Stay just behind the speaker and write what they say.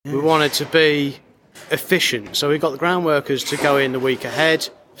We wanted to be efficient, so we got the ground workers to go in the week ahead,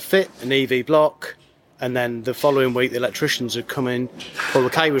 fit an EV block, and then the following week the electricians would come in, pull the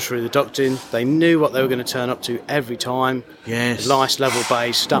cables through the ducting. They knew what they were going to turn up to every time. Yes. Nice level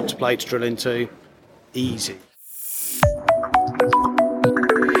base, adapter plate to drill into. Easy.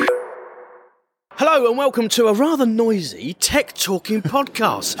 Hello and welcome to a rather noisy TechTalking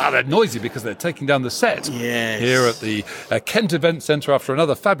podcast. They're noisy because they're taking down the set Yes. here at the Kent Event Centre after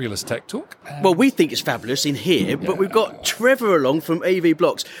another fabulous Tech Talk. Well, we think it's fabulous in here, but we've got Trevor along from EV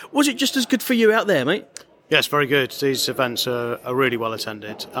Blocks. Was it just as good for you out there, mate? Yes, very good. These events are really well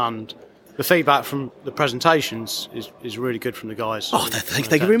attended, and the feedback from the presentations is really good from the guys. Oh,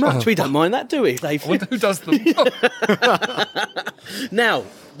 thank you very much. We don't mind that, do we, Dave? I wonder who does them. Now,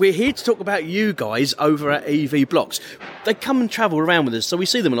 we're here to talk about you guys over at EV Blocks. They come and travel around with us, so we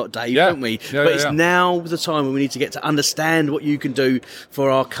see them a lot, Dave, don't we? But it's now the time when we need to get to understand what you can do for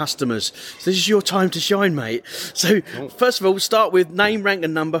our customers. So this is your time to shine, mate. So, first of all, we'll start with name, rank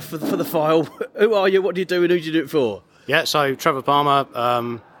and number for the file. Who are you, what do you do, and who do you do it for? Yeah, so Trevor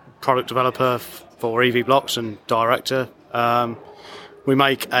Palmer, product developer for EV Blocks and director. We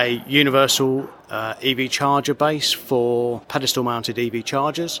make a universal EV charger base for pedestal mounted EV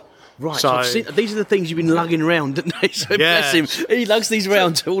chargers. Right, so these are the things you've been lugging around, didn't they? So bless him. He lugs these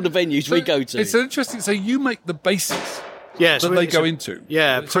around to all the venues we go to. It's interesting. So you make the bases that they go into.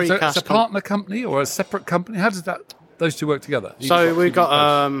 Yeah, so it's a partner company or a separate company? How does those two work together? So we've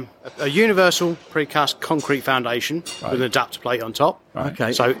got a universal precast concrete foundation with an adapter plate on top. Right.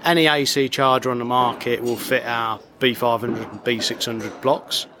 Okay. So any AC charger on the market will fit our B500 and B600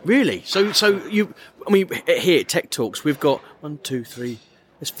 blocks. Really? So here at Tech Talks, we've got 1, 2, 3.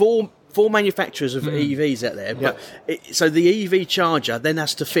 There's four manufacturers of EVs out there. But so the EV charger then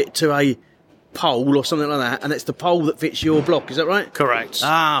has to fit to a pole or something like that, and it's the pole that fits your block. Is that right? Correct.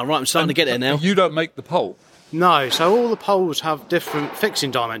 Ah, right. I'm starting to get there now. You don't make the pole. No, so all the poles have different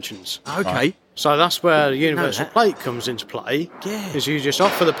fixing dimensions. Okay. Right. So that's where the universal plate comes into play. Yeah. Is you just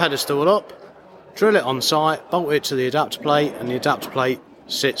offer the pedestal up, drill it on site, bolt it to the adapter plate, and the adapter plate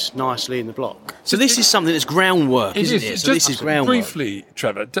sits nicely in the block. So this is something that's groundwork, isn't it? So this is groundwork. Briefly,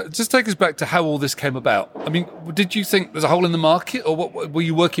 Trevor, just take us back to how all this came about. I mean, did you think there's a hole in the market, or what, were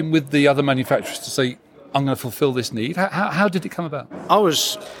you working with the other manufacturers to say, I'm going to fulfil this need? How did it come about? I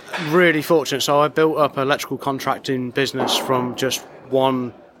was really fortunate. So I built up an electrical contracting business from just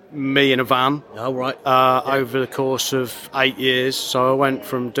me in a van. Oh, right. Over the course of 8 years. So I went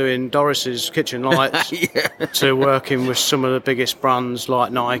from doing Doris's kitchen lights to working with some of the biggest brands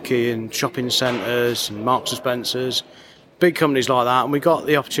like Nike and shopping centres and Marks and Spencer's, big companies like that. And we got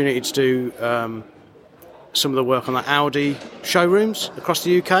the opportunity to do some of the work on the Audi showrooms across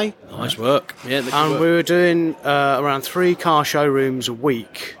the UK. Nice work. Yeah, and we were doing around 3 car showrooms a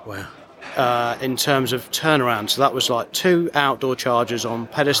week. Wow. In terms of turnaround. So that was like 2 outdoor chargers on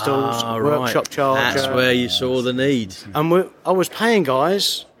pedestals, workshop charger. That's where you saw the need. And I was paying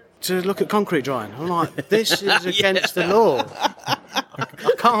guys to look at concrete drying. I'm like, this is against the law.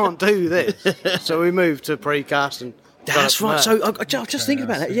 I can't do this. So we moved to precast and... That's right. So I was just thinking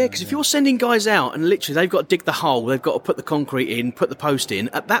about that. Yeah, because if you're sending guys out and literally they've got to dig the hole, they've got to put the concrete in, put the post in,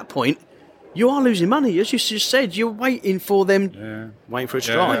 at that point, you are losing money. As you just said, you're waiting for them. Waiting for it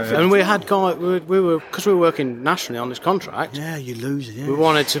to dry. And we had guys, because we were working nationally on this contract. Yeah, you lose it. Yeah. We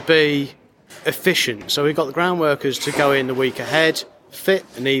wanted to be efficient. So we got the ground workers to go in the week ahead, fit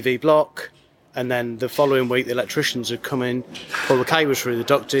an EV block, and then the following week the electricians would come in, pull the cables through the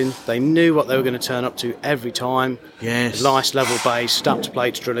ducting. They knew what they were going to turn up to every time. Yes. Nice level base, adapter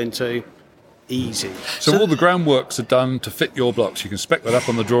plate to drill into. Easy. So all the groundworks are done to fit your blocks. You can spec that up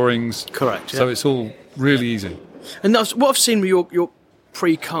on the drawings. Correct. So it's all really easy. And that's what I've seen with your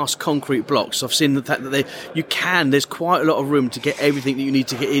precast concrete blocks. I've seen the fact that there's quite a lot of room to get everything that you need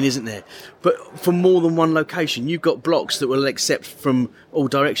to get in, isn't there? But for more than one location, you've got blocks that will accept from all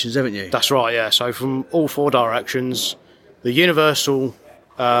directions, haven't you? That's right, yeah. So from all 4 directions, the universal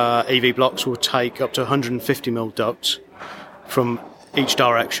EV blocks will take up to 150mm ducts from each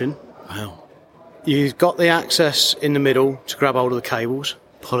direction. Wow. You've got the access in the middle to grab hold of the cables,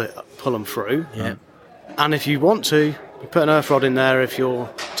 pull them through. Yeah. And if you want to, you put an earth rod in there if you're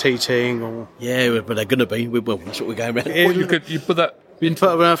TTing or... Yeah, but they're going to be. Well, that's what we're going around. Or you put that... You put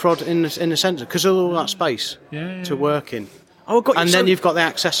an earth rod in the centre because of all that space to work in. Oh, got you. And then you've got the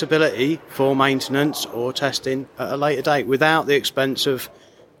accessibility for maintenance or testing at a later date without the expense of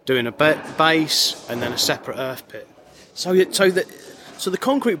doing a base and then a separate earth pit. So the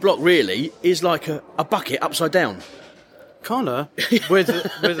concrete block really is like a bucket upside down. Kind of. With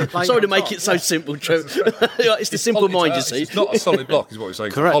a plate. Sorry to make it so simple, Trevor. It's the simple mind, you see. It's not a solid block, is what you're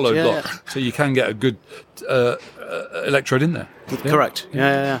saying. Correct, It's a hollow yeah, block. So you can get a good electrode in there. Correct.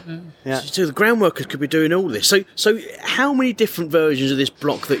 Yeah. So the ground workers could be doing all this. So how many different versions of this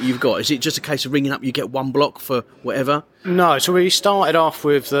block that you've got? Is it just a case of ringing up, you get one block for whatever? No, so we started off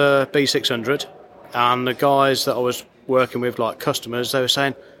with the B600, and the guys that I was working with, like customers, they were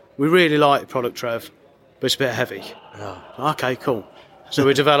saying, we really like the product, Trev, but it's a bit heavy. Oh. Okay, cool. So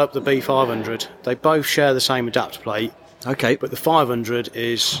we developed the B500. They both share the same adapter plate. Okay. But the 500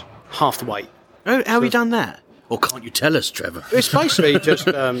 is half the weight. How have you done that? Or can't you tell us, Trevor? It's basically just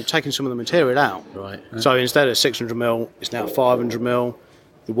taking some of the material out. Right. So instead of 600mm, it's now 500mm.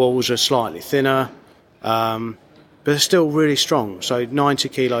 The walls are slightly thinner, but they're still really strong. So 90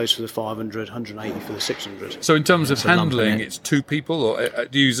 kilos for the 500, 180 for the 600. So in terms of handling, it's two people, or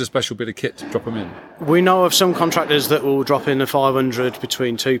do you use a special bit of kit to drop them in? We know of some contractors that will drop in the 500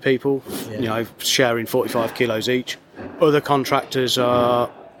 between two people, sharing 45 kilos each. Other contractors are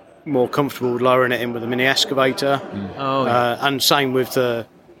more comfortable lowering it in with a mini excavator. And same with the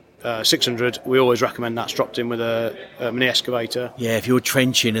 600, we always recommend that's dropped in with a mini excavator. Yeah, if you're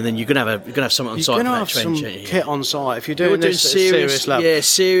trenching, and then you're gonna have something on site. You're gonna have some kit on site if you're doing this at serious level. Yeah,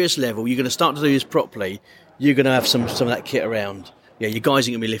 serious level. You're gonna start to do this properly. You're gonna have some of that kit around. Yeah, you guys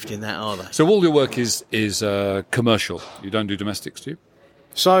ain't gonna be lifting that, are they? So all your work is commercial. You don't do domestics, do you?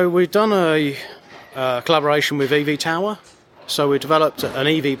 So we've done a collaboration with EV Tower. So we developed an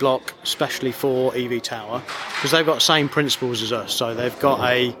EV block specially for EV Tower because they've got the same principles as us. So they've got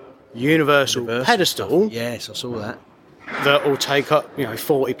a universal pedestal. Yes, I saw that. That will take up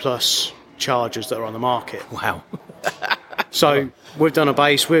 40 plus chargers that are on the market. Wow. So we've done a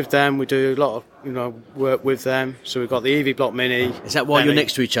base with them. We do a lot of work with them. So we've got the EV Block Mini. Is that why you're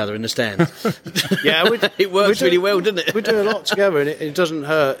next to each other in the stand? Yeah, it works really well, doesn't it? We do a lot together, and it doesn't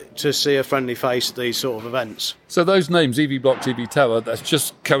hurt to see a friendly face at these sort of events. So those names, EV Block, EV Tower, that's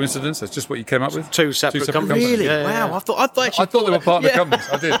just coincidence? That's just what you came up with? Two separate companies. Really? Yeah, wow! Yeah. I thought they were part of the companies.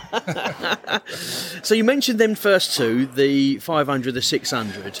 I did. So you mentioned them first two, the 500, the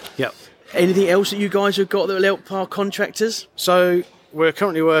 600. Yep. Anything else that you guys have got that will help our contractors? So we're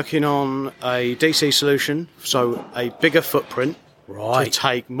currently working on a DC solution, so a bigger footprint to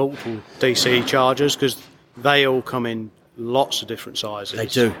take multiple DC chargers because they all come in lots of different sizes. They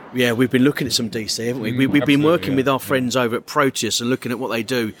do. Yeah, we've been looking at some DC, haven't we? We've been working with our friends over at Proteus and looking at what they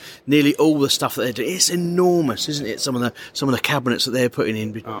do. Nearly all the stuff that they do. It's enormous, isn't it? Some of the cabinets that they're putting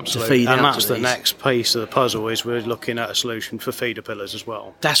in to feed out. And that's the next piece of the puzzle is we're looking at a solution for feeder pillars as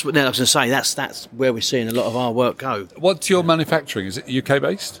well. That's what I was going to say. That's where we're seeing a lot of our work go. What's your manufacturing? Is it UK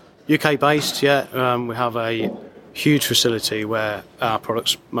based? UK based, yeah. We have a huge facility where our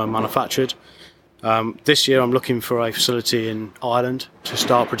products are manufactured. This year I'm looking for a facility in Ireland to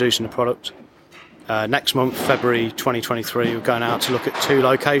start producing the product. Next month, February 2023, we're going out to look at two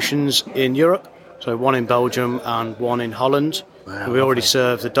locations in Europe, so one in Belgium and one in Holland. Wow, we already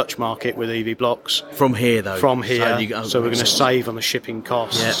serve the Dutch market with EV blocks. From here, though? From here, so we're going to save on the shipping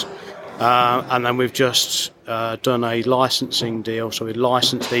costs. Yeah. And then we've just done a licensing deal, so we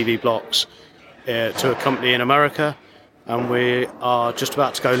licensed EV blocks to a company in America. And we are just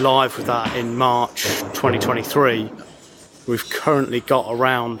about to go live with that in March 2023. We've currently got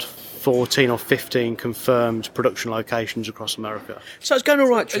around 14 or 15 confirmed production locations across America. So it's going all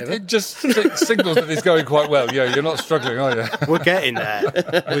right, Trevor? It just signals that it's going quite well. Yeah, you're not struggling, are you? We're getting there.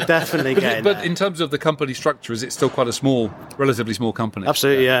 We're definitely getting there. But in terms of the company structure, is it still quite a relatively small company?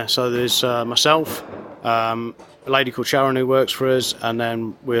 Absolutely, yeah. So there's myself, a lady called Sharon who works for us, and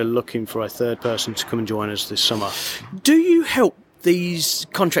then we're looking for a third person to come and join us this summer. Do you help these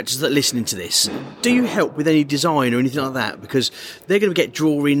contractors that are listening to this? Do you help with any design or anything like that? Because they're going to get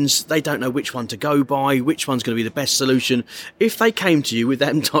drawings, they don't know which one to go by, which one's going to be the best solution. If they came to you with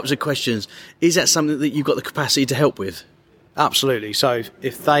them types of questions, is that something that you've got the capacity to help with? Absolutely. So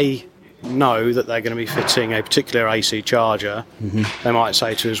if they know that they're going to be fitting a particular AC charger, they might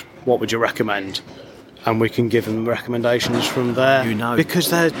say to us, what would you recommend? And we can give them recommendations from there. Because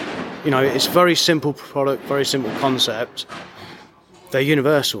they're, it's a very simple product, very simple concept. They're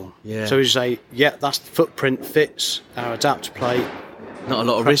universal. Yeah. So we just say, that's the footprint fits our adapter plate. Not a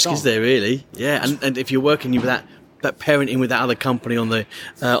lot of risk, is there, really? Yeah, and if you're working with that parenting with that other company on the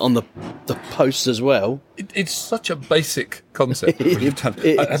posts as well. It's such a basic concept that we've done.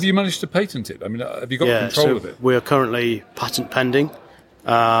 Have you managed to patent it? I mean, have you got control of it? We are currently patent pending.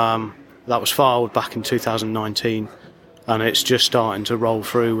 That was filed back in 2019, and it's just starting to roll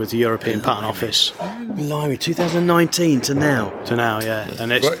through with the European Patent Office. Blimey, 2019 to now. To now, yeah.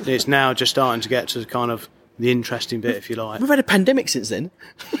 And it's now just starting to get to kind of interesting bit, if you like. We've had a pandemic since then.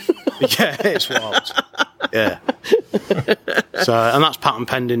 Yeah, it's wild. Yeah. So, and that's patent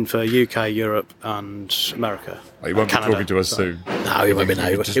pending for UK, Europe, and America. Well, he won't be talking to us soon. No, he won't be. No,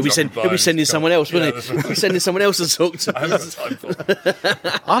 he'll be sending someone else, won't he? He'll be sending someone else to talk to. I haven't got time for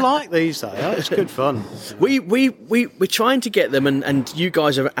it. I like these, though. It's good fun. We're trying to get them, and you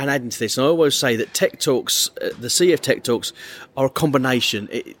guys are adding to this. And I always say that Tech Talks, the CF Tech Talks, are a combination.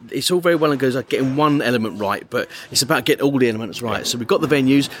 It's all very well and good at getting one element right, but it's about getting all the elements right. So we've got the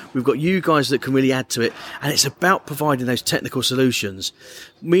venues, we've got you guys that can really add to it, and it's about providing those technical solutions.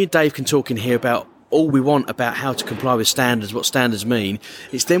 Me and Dave can talk in here about all we want about how to comply with standards, what standards mean.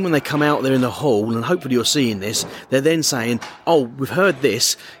 It's then when they come out there in the hall, and hopefully you're seeing this, they're then saying, oh, we've heard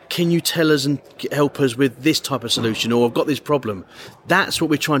this, can you tell us and help us with this type of solution, or I've got this problem. That's what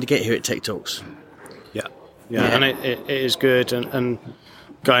we're trying to get here at Tech Talks. Yeah, and it is good. And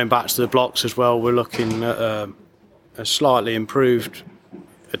going back to the blocks as well, we're looking at a slightly improved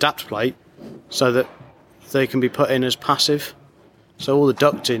adapter plate so that they can be put in as passive. So all the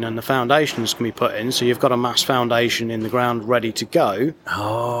ducting and the foundations can be put in, so you've got a mass foundation in the ground ready to go.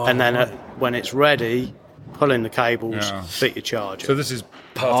 Oh, and then when it's ready, pull in the cables, fit your charger. So this is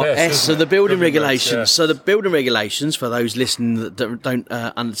Part S, so the building regulations. Yeah. So the building regulations, for those listening that don't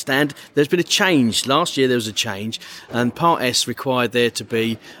understand, there's been a change. Last year there was a change, and Part S required there to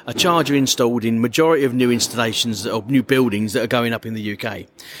be a charger installed in majority of new installations or new buildings that are going up in the UK.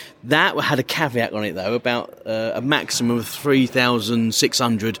 That had a caveat on it, though, about a maximum of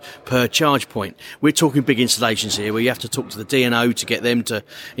 3,600 per charge point. We're talking big installations here, where you have to talk to the DNO to get them to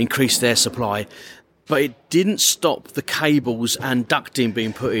increase their supply. But it didn't stop the cables and ducting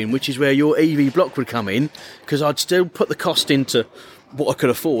being put in, which is where your EV block would come in, because I'd still put the cost into what I could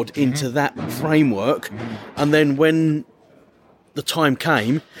afford into that framework. And then when the time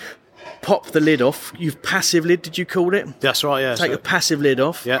came, pop the lid off. You've passive lid, did you call it? That's right, yeah. Take a passive lid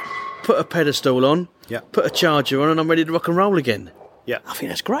off, yeah. Put a pedestal on, yeah. Put a charger on, and I'm ready to rock and roll again. Yeah. I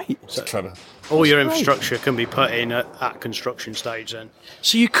think that's great. That's clever. All your infrastructure can be put in at construction stage then.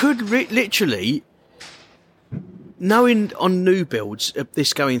 So you could literally... Knowing on new builds,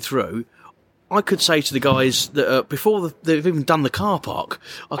 this going through, I could say to the guys that before they've even done the car park,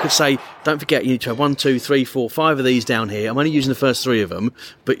 I could say, don't forget, you need to have 1, 2, 3, 4, 5 of these down here. I'm only using the first 3 of them,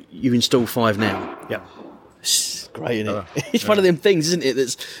 but you've installed 5 now. Yeah. It's great, isn't it? It's one of them things, isn't it?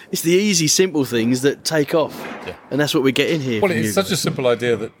 It's the easy, simple things that take off. Yeah. And that's what we get in here. Well, it's such a simple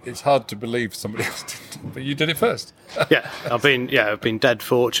idea that it's hard to believe somebody else did, but you did it first. I've been dead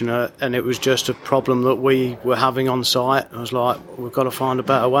fortunate, and it was just a problem that we were having on site. I was like, we've got to find a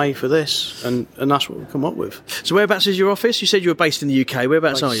better way for this, and that's what we've come up with. So whereabouts is your office? You said you were based in the UK.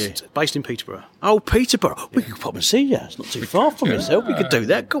 Whereabouts are you? Based in Peterborough. Oh, Peterborough. We could pop and see you. It's not too far from yourself. We could do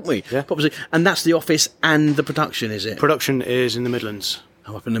that, couldn't we? Yeah. Pop and see. And that's the office and the production, is it? Production is in the Midlands.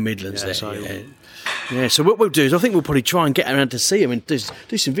 Oh, up in the Midlands there. So yeah, so what we'll do is I think we'll probably try and get around to see them and do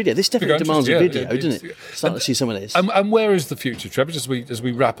some video. This definitely demands a video, doesn't it? Start to see some of this. And where is the future, Trevor, as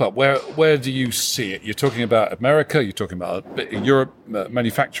we wrap up? Where do you see it? You're talking about America, you're talking about Europe,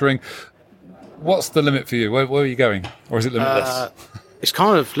 manufacturing. What's the limit for you? Where are you going? Or is it limitless? It's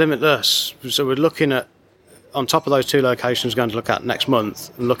kind of limitless. So we're looking at, on top of those 2 locations, going to look at next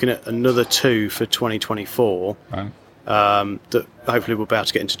month, and looking at another 2 for 2024. Right. That hopefully we'll be able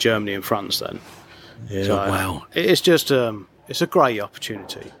to get into Germany and France then. Yeah, so, wow. It's just it's a great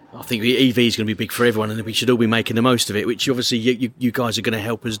opportunity. I think the EV is going to be big for everyone, and we should all be making the most of it, which obviously you guys are going to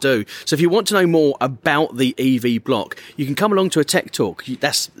help us do. So if you want to know more about the EV block, you can come along to a Tech Talk.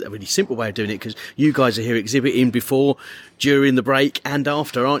 That's a really simple way of doing it, because you guys are here exhibiting before, during the break and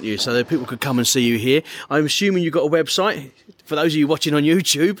after, aren't you? So that people could come and see you here. I'm assuming you've got a website. For those of you watching on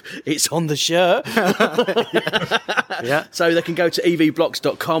YouTube, it's on the shirt. Yeah. So they can go to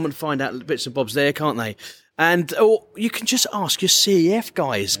evblocks.com and find out bits and bobs there, can't they? And or you can just ask your CEF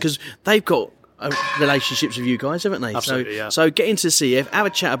guys, because they've got relationships with you guys, haven't they? Absolutely, so get into CEF, have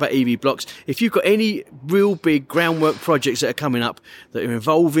a chat about EV blocks. If you've got any real big groundwork projects that are coming up that are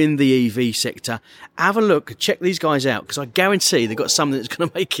involving the EV sector, have a look, check these guys out, because I guarantee they've got something that's going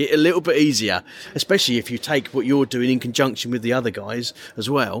to make it a little bit easier, especially if you take what you're doing in conjunction with the other guys as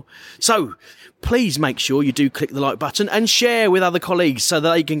well. So please make sure you do click the like button and share with other colleagues so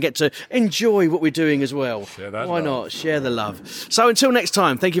that they can get to enjoy what we're doing as well. Why not? Share the love. So until next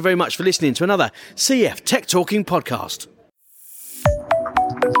time, thank you very much for listening to another CF Tech Talking podcast.